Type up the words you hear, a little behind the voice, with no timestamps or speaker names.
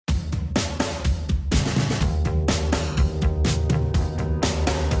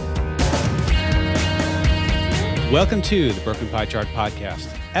Welcome to the Broken Pie Chart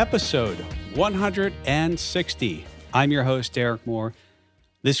Podcast, episode 160. I'm your host, Derek Moore.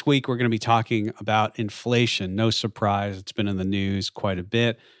 This week, we're going to be talking about inflation. No surprise, it's been in the news quite a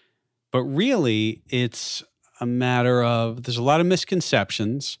bit. But really, it's a matter of, there's a lot of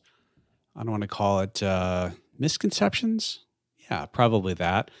misconceptions. I don't want to call it misconceptions. Yeah, probably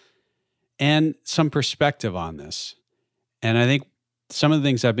that. And some perspective on this. And I think some of the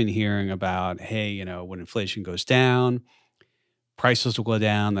things I've been hearing about, hey, when inflation goes down, prices will go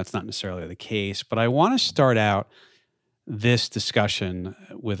down. That's not necessarily the case. But I want to start out this discussion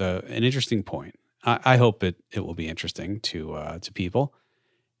with an interesting point. I hope it will be interesting to people.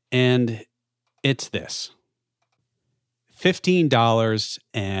 And it's this.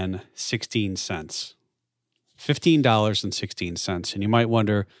 $15.16. $15.16. And you might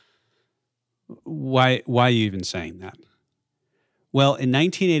wonder, why are you even saying that? Well, in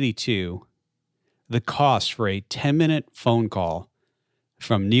 1982, the cost for a 10-minute phone call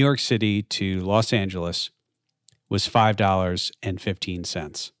from New York City to Los Angeles was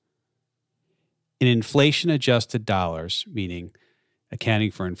 $5.15. In inflation-adjusted dollars, meaning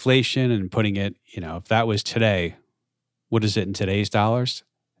accounting for inflation and putting it, if that was today, what is it in today's dollars?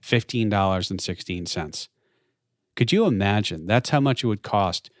 $15.16. Could you imagine? That's how much it would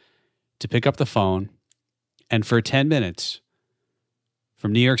cost to pick up the phone and for 10 minutes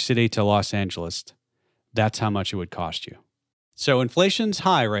from New York City to Los Angeles, that's how much it would cost you. So inflation's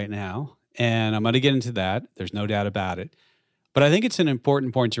high right now, and I'm going to get into that. There's no doubt about it. But I think it's an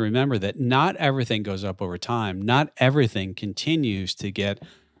important point to remember that not everything goes up over time. Not everything continues to get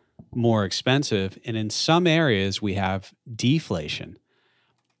more expensive. And in some areas, we have deflation.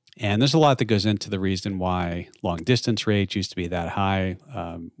 And there's a lot that goes into the reason why long distance rates used to be that high.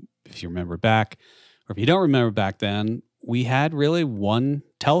 If you remember back, or if you don't remember back then, we had really one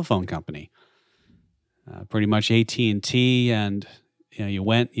telephone company, pretty much AT&T, and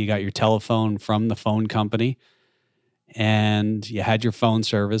you got your telephone from the phone company, and you had your phone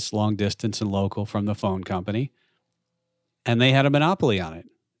service, long distance and local, from the phone company, and they had a monopoly on it.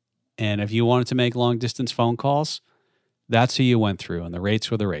 And if you wanted to make long distance phone calls, that's who you went through, and the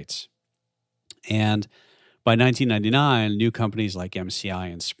rates were the rates. And by 1999, new companies like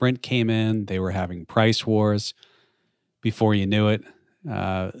MCI and Sprint came in. They were having price wars. Before you knew it,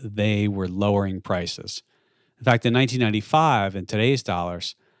 they were lowering prices. In fact, in 1995, in today's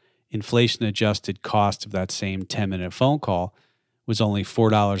dollars, inflation-adjusted cost of that same 10-minute phone call was only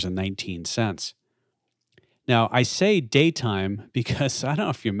 $4.19. Now, I say daytime because I don't know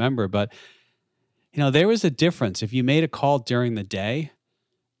if you remember, but there was a difference. If you made a call during the day,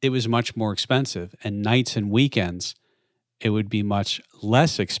 it was much more expensive, and nights and weekends, it would be much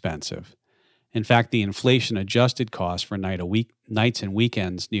less expensive. In fact, the inflation-adjusted cost for nights and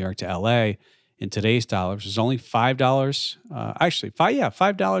weekends, New York to LA, in today's dollars is only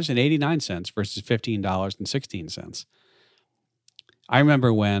 $5.89 versus $15.16. I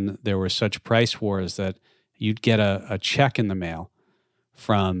remember when there were such price wars that you'd get a check in the mail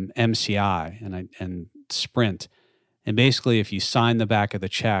from MCI and Sprint, and basically, if you signed the back of the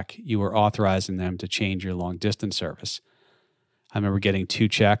check, you were authorizing them to change your long-distance service. I remember getting two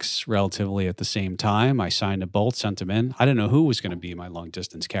checks relatively at the same time. I signed them both, sent them in. I didn't know who was going to be my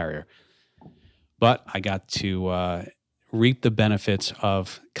long-distance carrier. But I got to reap the benefits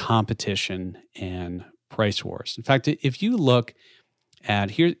of competition and price wars. In fact, if you look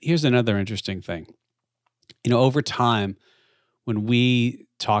at, here's another interesting thing. Over time, when we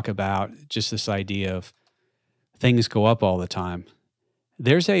talk about just this idea of things go up all the time,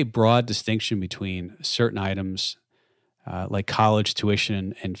 there's a broad distinction between certain items like college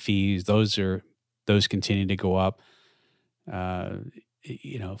tuition and fees. Those continue to go up.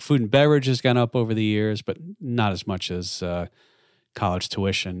 Food and beverage has gone up over the years, but not as much as college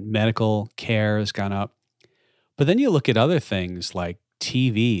tuition. Medical care has gone up. But then you look at other things like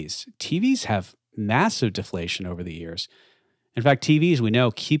TVs. TVs have massive deflation over the years. In fact, TVs, we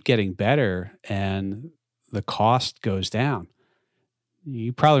know, keep getting better and the cost goes down.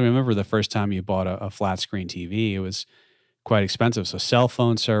 You probably remember the first time you bought a flat screen TV. It was quite expensive. So cell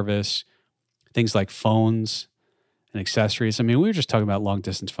phone service, things like phones and accessories. I mean, we were just talking about long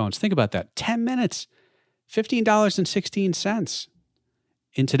distance phones. Think about that. 10 minutes, $15.16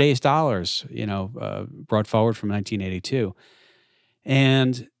 in today's dollars, brought forward from 1982.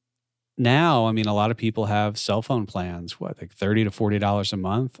 And now, I mean, a lot of people have cell phone plans, like $30 to $40 a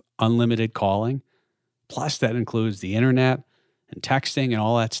month, unlimited calling. Plus that includes the internet and texting and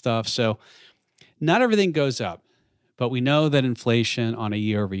all that stuff. So not everything goes up. But we know that inflation on a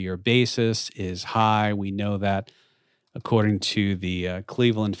year-over-year basis is high. We know that according to the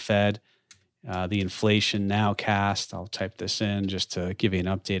Cleveland Fed, the inflation nowcast. I'll type this in just to give you an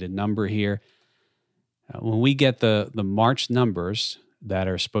updated number here. When we get the March numbers that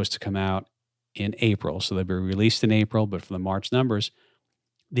are supposed to come out in April, so they'll be released in April, but for the March numbers,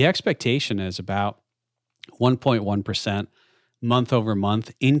 the expectation is about 1.1% month over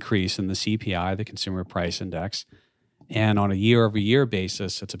month increase in the CPI, the Consumer Price Index. And on a year over year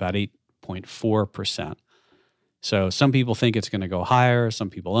basis, it's about 8.4%. So some people think it's going to go higher. Some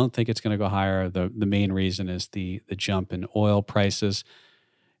people don't think it's going to go higher. The main reason is the jump in oil prices.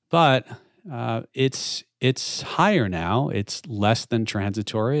 But it's higher now. It's less than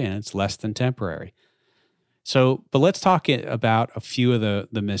transitory and it's less than temporary. So, but let's talk about a few of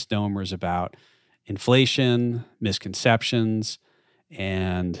the misnomers about inflation, misconceptions,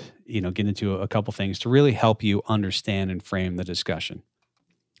 and get into a couple things to really help you understand and frame the discussion.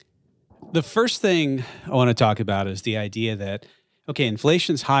 The first thing I want to talk about is the idea that, okay,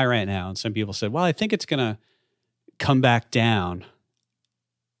 inflation's high right now, and some people said, well, I think it's going to come back down.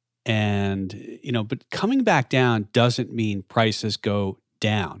 And, but coming back down doesn't mean prices go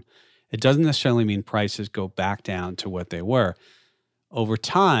down. It doesn't necessarily mean prices go back down to what they were. Over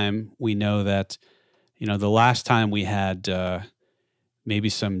time, we know that, the last time we had maybe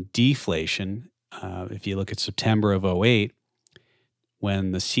some deflation, if you look at September of 2008,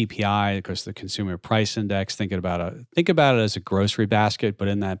 when the CPI, of course, the Consumer Price Index, think about it as a grocery basket, but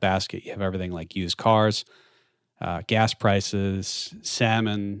in that basket, you have everything like used cars, gas prices,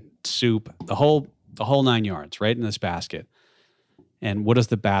 salmon, soup, the whole 9 yards, right in this basket. And what does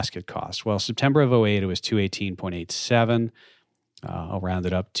the basket cost? Well, September of 2008, it was $218.87. I'll round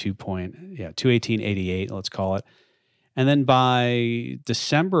it up, $218.88, let's call it. And then by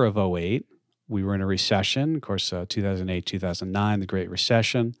December of 2008, we were in a recession. Of course, 2008, 2009, the Great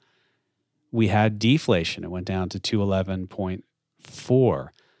Recession. We had deflation. It went down to 211.4.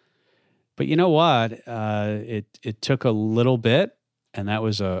 But you know what? It took a little bit, and that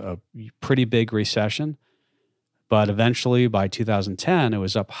was a pretty big recession. But eventually, by 2010, it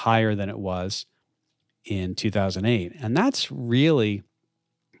was up higher than it was in 2008. And that's really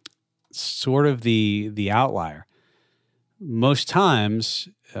sort of the outlier. Most times,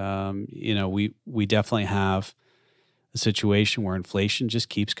 we definitely have a situation where inflation just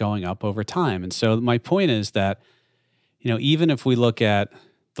keeps going up over time. And so my point is that, even if we look at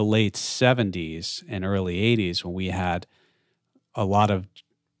the late 70s and early 80s when we had a lot of,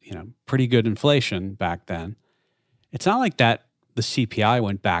 pretty good inflation back then, it's not like that the CPI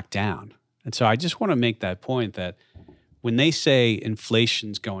went back down. And so I just want to make that point that when they say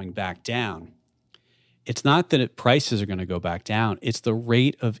inflation's going back down, it's not that prices are going to go back down. It's the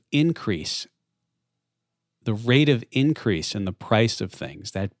rate of increase. The rate of increase in the price of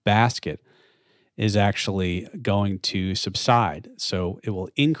things, that basket, is actually going to subside. So it will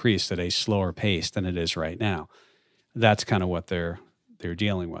increase at a slower pace than it is right now. That's kind of what they're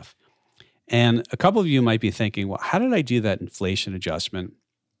dealing with. And a couple of you might be thinking, well, how did I do that inflation adjustment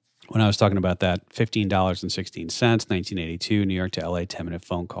when I was talking about that $15.16, 1982, New York to LA 10-minute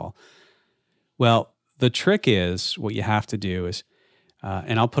phone call? Well, the trick is what you have to do is,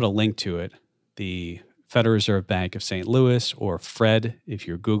 and I'll put a link to it, the Federal Reserve Bank of St. Louis, or Fred, if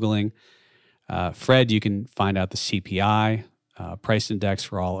you're Googling. Fred, you can find out the CPI, price index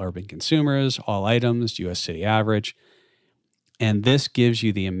for all urban consumers, all items, U.S. city average. And this gives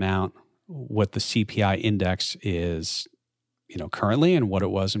you the amount, what the CPI index is, currently and what it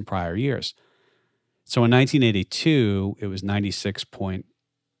was in prior years. So in 1982, it was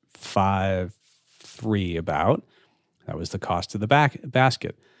 96.53 about. That was the cost of the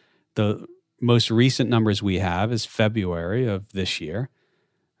basket. The most recent numbers we have is February of this year.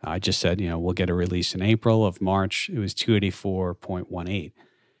 I just said, we'll get a release in April. Of March, it was 284.18.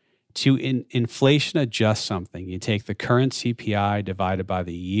 To inflation adjust something, you take the current CPI divided by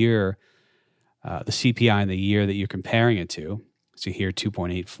the year, the CPI in the year that you're comparing it to. So here,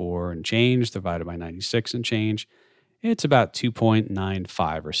 2.84 and change divided by 96 and change. It's about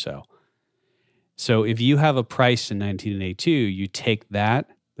 2.95 or so. So if you have a price in 1982, you take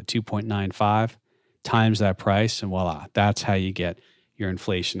that, the 2.95, times that price, and voila, that's how you get your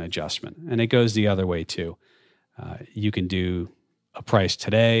inflation adjustment. And it goes the other way too. You can do a price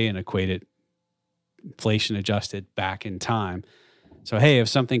today and equate it inflation adjusted back in time. So, hey, if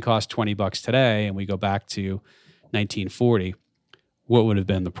something costs $20 today and we go back to 1940, what would have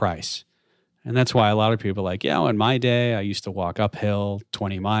been the price? And that's why a lot of people are like, in my day, I used to walk uphill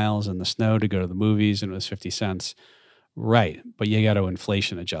 20 miles in the snow to go to the movies and it was 50 cents. Right. But you got to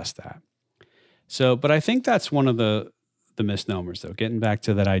inflation adjust that. So, but I think that's one of the misnomers, though, getting back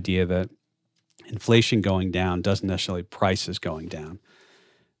to that idea that inflation going down doesn't necessarily prices going down.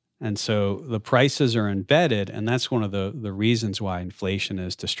 And so the prices are embedded, and that's one of the reasons why inflation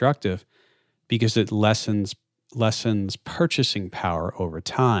is destructive, because it lessens purchasing power over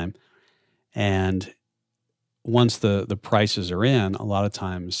time. And once the prices are in, a lot of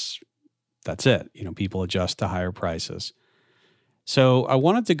times that's it. People adjust to higher prices. So I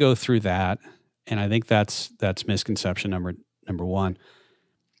wanted to go through that, and I think that's misconception number one.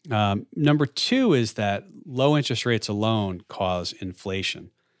 Number two is that low interest rates alone cause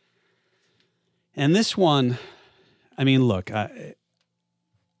inflation. And this one, I mean, look, I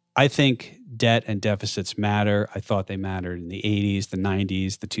think debt and deficits matter. I thought they mattered in the 80s, the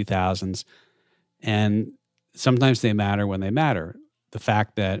 90s, the 2000s. And sometimes they matter when they matter. The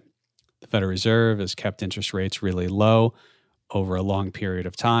fact that the Federal Reserve has kept interest rates really low over a long period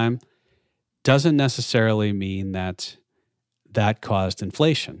of time doesn't necessarily mean that caused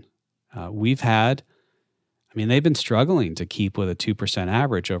inflation. They've been struggling to keep with a 2%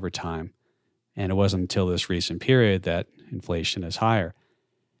 average over time. And it wasn't until this recent period that inflation is higher.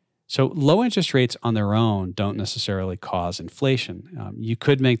 So low interest rates on their own don't necessarily cause inflation. You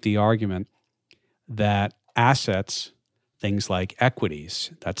could make the argument that assets, things like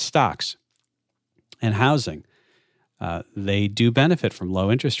equities, that's stocks, and housing, they do benefit from low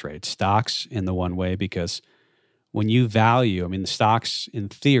interest rates. Stocks in the one way, because when you value, the stocks in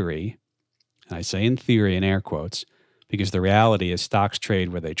theory, and I say in theory in air quotes, because the reality is stocks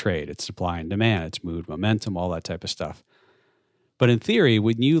trade where they trade. It's supply and demand, it's mood, momentum, all that type of stuff. But in theory,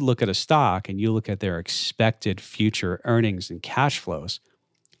 when you look at a stock and you look at their expected future earnings and cash flows,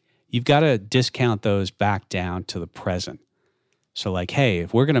 you've got to discount those back down to the present. So like, hey,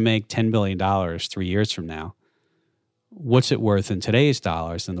 if we're going to make $10 billion 3 years from now, what's it worth in today's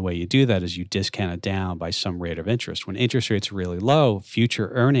dollars? And the way you do that is you discount it down by some rate of interest. When interest rates are really low, future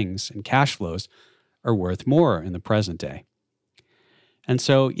earnings and cash flows are worth more in the present day. And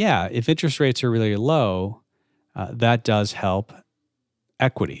so, yeah, if interest rates are really low, that does help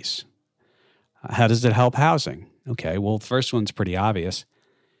equities. How does it help housing? Okay, well, the first one's pretty obvious.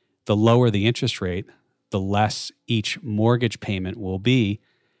 The lower the interest rate, the less each mortgage payment will be.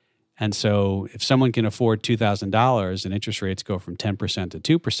 And so if someone can afford $2,000 and interest rates go from 10%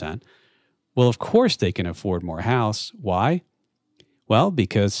 to 2%, well, of course they can afford more house. Why? Well,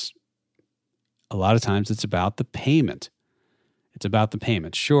 because a lot of times it's about the payment. It's about the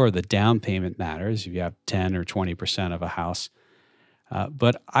payment. Sure, the down payment matters if you have 10 or 20% of a house.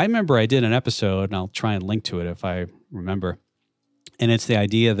 But I remember I did an episode, and I'll try and link to it if I remember. And it's the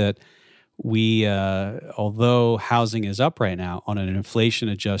idea that we, although housing is up right now on an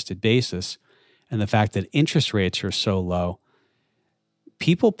inflation-adjusted basis, and the fact that interest rates are so low,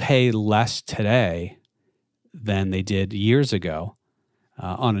 people pay less today than they did years ago.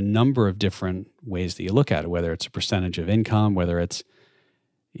 On a number of different ways that you look at it, whether it's a percentage of income, whether it's,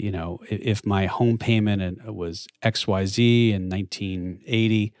 if my home payment was XYZ in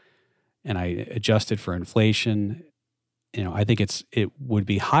 1980 and I adjusted for inflation, I think it would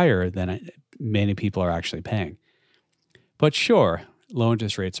be higher than many people are actually paying. But sure, low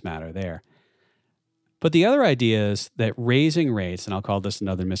interest rates matter there. But the other idea is that raising rates, and I'll call this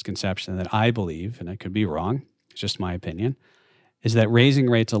another misconception that I believe, and I could be wrong, it's just my opinion, is that raising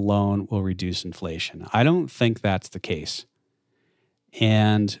rates alone will reduce inflation. I don't think that's the case.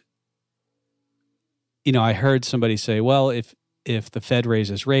 And, I heard somebody say, well, if the Fed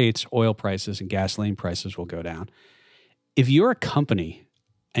raises rates, oil prices and gasoline prices will go down. If you're a company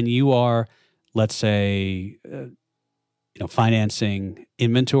and you are, let's say, financing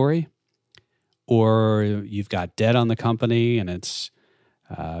inventory, or you've got debt on the company and it's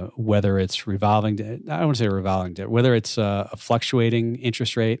whether it's revolving debt, I don't want to say revolving debt, whether it's a fluctuating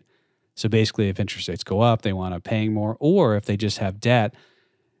interest rate. So basically, if interest rates go up, they want to paying more, or if they just have debt,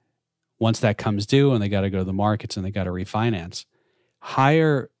 once that comes due and they got to go to the markets and they got to refinance,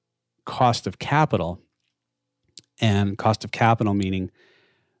 higher cost of capital, and cost of capital meaning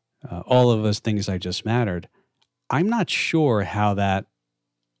all of those things I just mattered. I'm not sure how that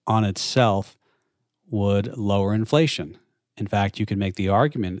on itself would lower inflation. In fact, you can make the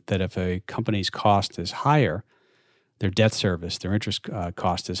argument that if a company's cost is higher, their debt service, their interest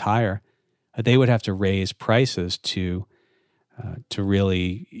cost is higher, they would have to raise prices to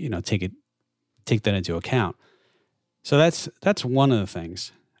really take that into account. So that's one of the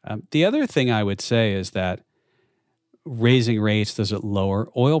things. The other thing I would say is that raising rates, does it lower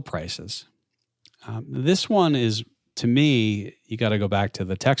oil prices? This one is, to me, you got to go back to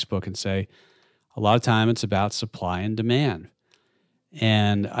the textbook and say, a lot of time it's about supply and demand.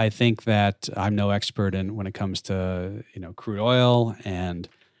 And I think that I'm no expert in when it comes to, crude oil and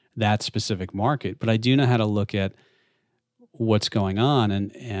that specific market, but I do know how to look at what's going on.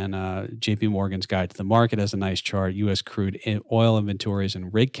 And JP Morgan's Guide to the Market has a nice chart, U.S. crude oil inventories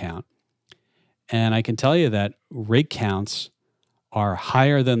and rig count. And I can tell you that rig counts are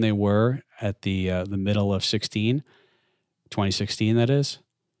higher than they were at the middle of 2016, that is.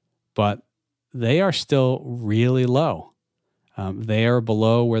 But they are still really low. They are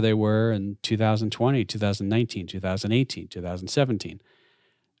below where they were in 2020, 2019, 2018, 2017.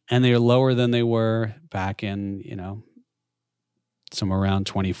 And they are lower than they were back in, somewhere around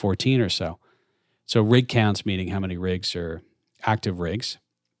 2014 or so. So rig counts, meaning how many rigs are active rigs.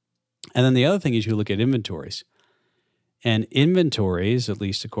 And then the other thing is you look at inventories. And inventories, at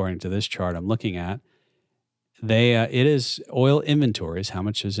least according to this chart I'm looking at, it is oil inventories, how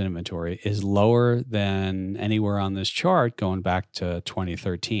much is in inventory, is lower than anywhere on this chart going back to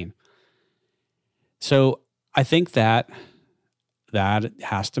 2013. So I think that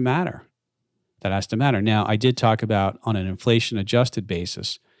has to matter. That has to matter. Now, I did talk about on an inflation-adjusted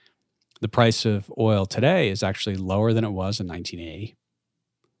basis, the price of oil today is actually lower than it was in 1980.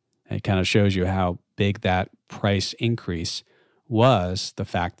 It kind of shows you how big that price increase was, the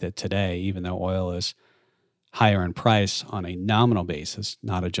fact that today, even though oil is higher in price on a nominal basis,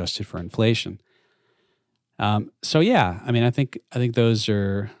 not adjusted for inflation. So yeah, I mean, I think those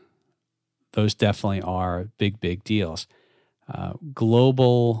definitely are big deals.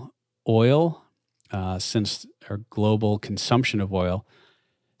 Global oil, global consumption of oil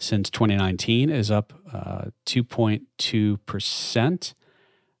since 2019 is up 2.2%.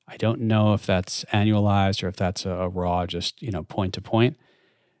 I don't know if that's annualized or if that's a raw, just point to point.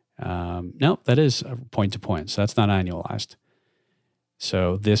 No, that is point to point, so that's not annualized.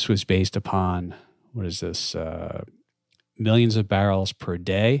 So this was based upon, what is this, millions of barrels per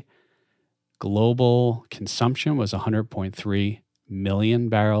day. Global consumption was 100.3 million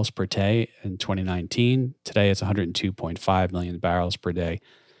barrels per day in 2019. Today it's 102.5 million barrels per day,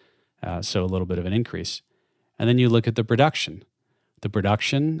 so a little bit of an increase. And then you look at the production. The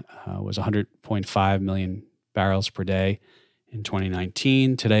production was 100.5 million barrels per day in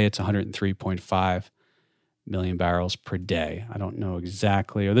 2019. Today, it's 103.5 million barrels per day. I don't know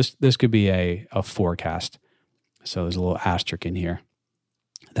exactly, or this could be a forecast. So there's a little asterisk in here.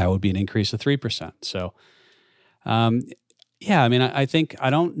 That would be an increase of 3%. So, yeah, I mean, I think, I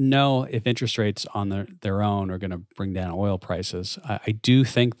don't know if interest rates on their own are going to bring down oil prices. I do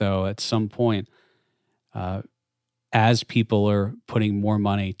think, though, at some point, as people are putting more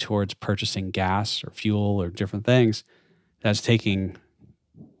money towards purchasing gas or fuel or different things, that's taking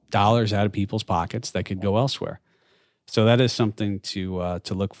dollars out of people's pockets that could go elsewhere. So that is something to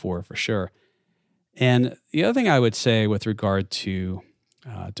look for sure. And the other thing I would say with regard to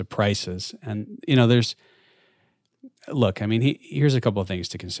prices, and here's a couple of things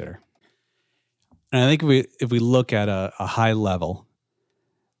to consider. And I think if we look at a high level,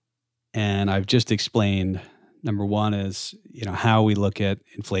 and I've just explained, number one is how we look at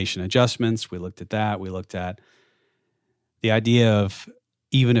inflation adjustments. We looked at that. We looked at the idea of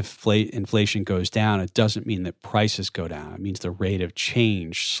even if inflation goes down, it doesn't mean that prices go down. It means the rate of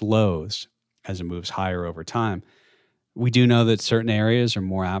change slows as it moves higher over time. We do know that certain areas are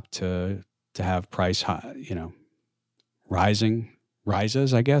more apt to have prices,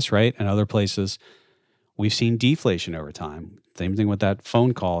 rises, I guess, right? And other places, we've seen deflation over time. Same thing with that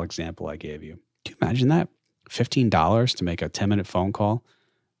phone call example I gave you. Can you imagine that? $15 to make a 10-minute phone call.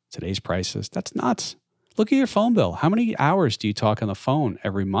 Today's prices, that's nuts. Look at your phone bill. How many hours do you talk on the phone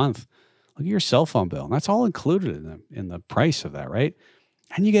every month? Look at your cell phone bill. And that's all included in the price of that, right?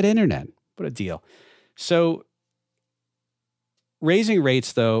 And you get internet. What a deal. So raising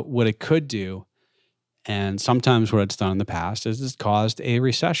rates, though, what it could do, and sometimes what it's done in the past, is it's caused a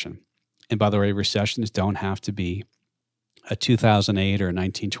recession. And by the way, recessions don't have to be a 2008 or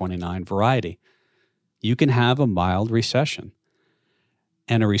 1929 variety. You can have a mild recession.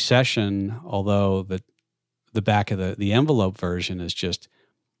 And a recession, although the back of the envelope version is just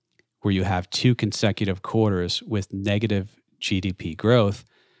where you have 2 consecutive quarters with negative GDP growth,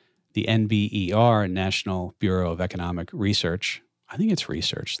 the NBER, National Bureau of Economic Research, I think it's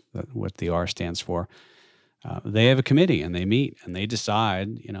research, what the R stands for, they have a committee and they meet and they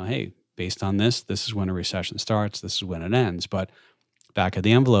decide, hey, based on this is when a recession starts, this is when it ends. But back of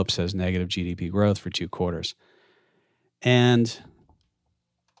the envelope says negative GDP growth for 2 quarters. And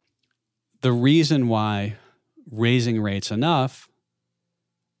the reason why raising rates enough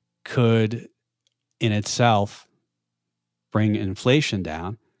could in itself bring inflation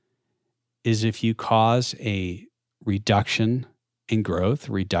down is if you cause a reduction in growth,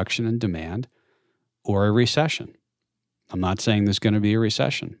 reduction in demand, or a recession. I'm not saying there's going to be a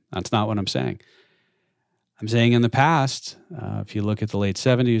recession. That's not what I'm saying. I'm saying in the past, if you look at the late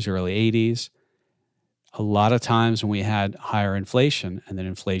 70s, early 80s, a lot of times when we had higher inflation and then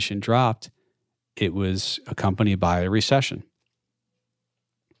inflation dropped, it was accompanied by a recession.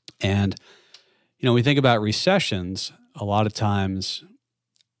 And, we think about recessions, a lot of times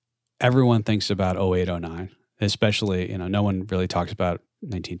everyone thinks about 08, 09, especially, no one really talks about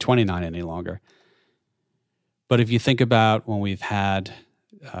 1929 any longer. But if you think about when we've had,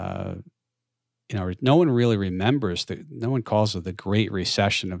 no one really remembers no one calls it the Great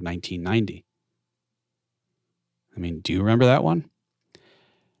Recession of 1990. I mean, do you remember that one?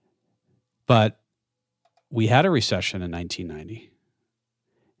 But we had a recession in 1990,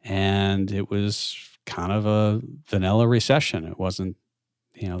 and it was kind of a vanilla recession. It wasn't,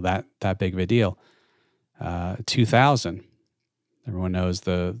 that big of a deal. 2000, everyone knows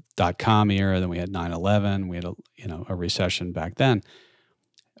the dot-com era. Then we had 9/11. We had a recession back then.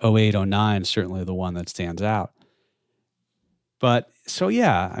 08, 09 is certainly the one that stands out. But so,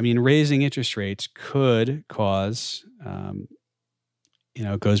 yeah, I mean, raising interest rates could cause,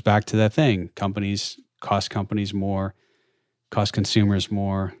 it goes back to that thing. Companies more, cost consumers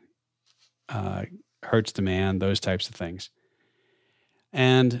more, hurts demand, those types of things.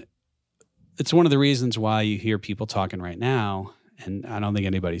 And it's one of the reasons why you hear people talking right now, and I don't think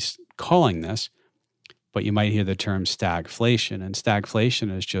anybody's calling this, but you might hear the term stagflation. And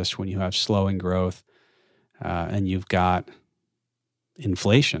stagflation is just when you have slowing growth and you've got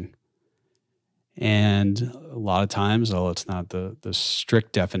inflation. And a lot of times, although it's not the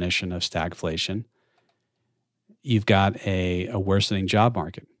strict definition of stagflation, you've got a worsening job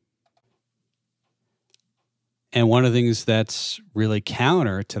market. And one of the things that's really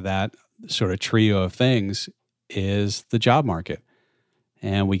counter to that sort of trio of things is the job market.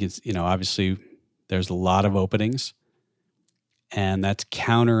 And we can, obviously there's a lot of openings, and that's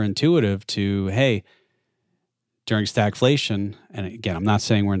counterintuitive to, hey, during stagflation, and again, I'm not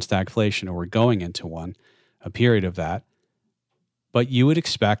saying we're in stagflation or we're going into one, a period of that, but you would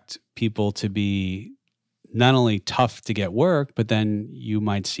expect people to be not only tough to get work, but then you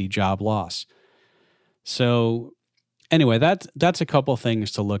might see job loss. So anyway, that's a couple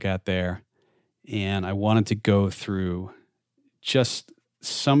things to look at there. And I wanted to go through just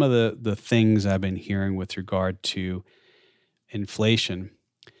some of the things I've been hearing with regard to inflation.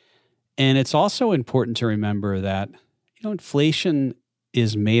 And it's also important to remember that, inflation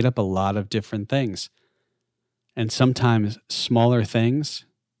is made up a lot of different things. And sometimes smaller things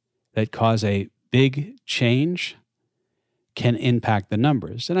that cause a big change can impact the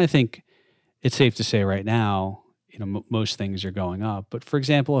numbers. And I think it's safe to say right now, most things are going up. But for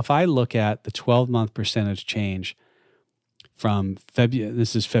example, if I look at the 12-month percentage change from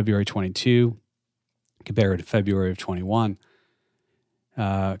this is February 22 compared to February of 21,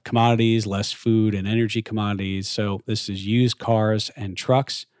 commodities, less food and energy commodities. So this is used cars and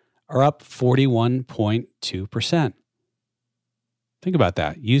trucks are up 41.2%. Think about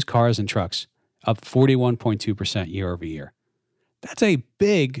that. Used cars and trucks up 41.2% year over year. That's a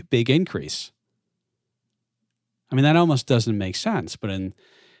big, big increase. I mean, that almost doesn't make sense. But in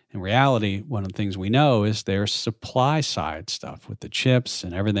reality, one of the things we know is there's supply side stuff with the chips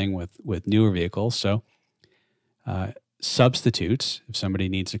and everything with newer vehicles. So substitutes, if somebody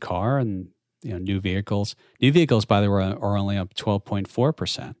needs a car and new vehicles, by the way, are only up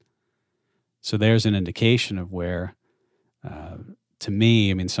 12.4%. So there's an indication of where, to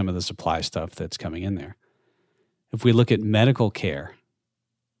me, I mean, some of the supply stuff that's coming in there. If we look at medical care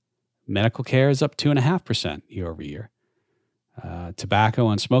is up 2.5% year over year. Tobacco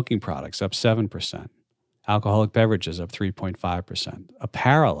and smoking products up 7%. Alcoholic beverages up 3.5%.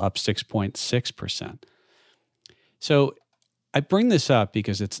 Apparel up 6.6%. So I bring this up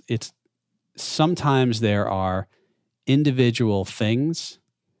because it's sometimes there are individual things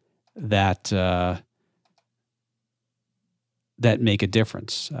that make a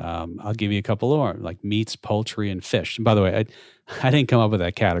difference. I'll give you a couple more, like meats, poultry, and fish. And by the way, I didn't come up with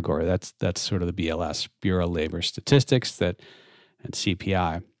that category. That's sort of the BLS, Bureau of Labor Statistics, and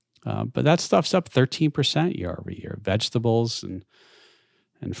CPI. But that stuff's up 13% year over year. Vegetables and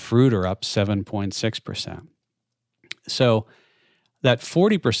fruit are up 7.6%. So that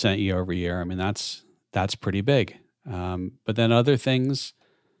 40% year over year, I mean, that's pretty big. But then other things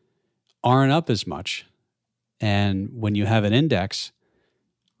aren't up as much. And when you have an index,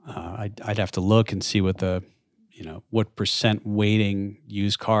 I'd have to look and see what what percent weighting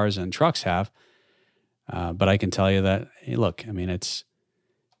used cars and trucks have. But I can tell you that, hey, look, I mean, it's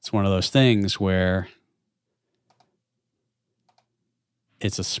one of those things where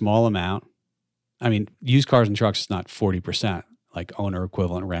it's a small amount. I mean, used cars and trucks is not 40%, like owner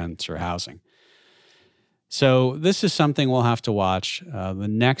equivalent rents or housing. So this is something we'll have to watch. The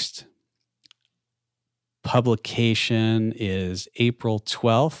next publication is April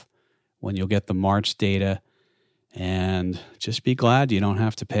 12th, when you'll get the March data. And just be glad you don't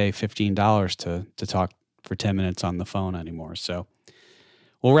have to pay $15 to talk for 10 minutes on the phone anymore. So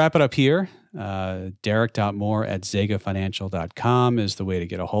we'll wrap it up here. Derek.moore@zegafinancial.com is the way to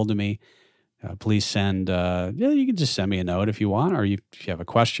get a hold of me. Please send, you can just send me a note if you want, or if you have a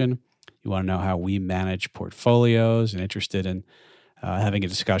question, you want to know how we manage portfolios and interested in having a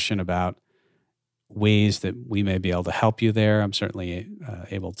discussion about ways that we may be able to help you there. I'm certainly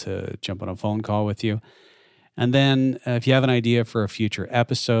able to jump on a phone call with you. And then if you have an idea for a future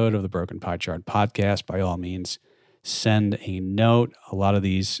episode of the Broken Pie Chart podcast, by all means, send a note. A lot of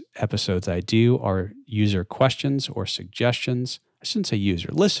these episodes I do are user questions or suggestions. I shouldn't say user,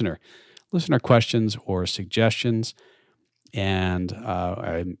 listener questions or suggestions. And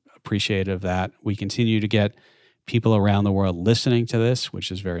I'm appreciative of that. We continue to get people around the world listening to this,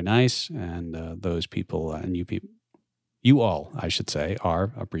 which is very nice. And those people and you all, I should say,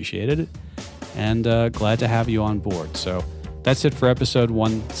 are appreciated. And glad to have you on board. So that's it for episode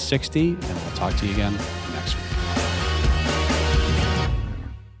 160, and we'll talk to you again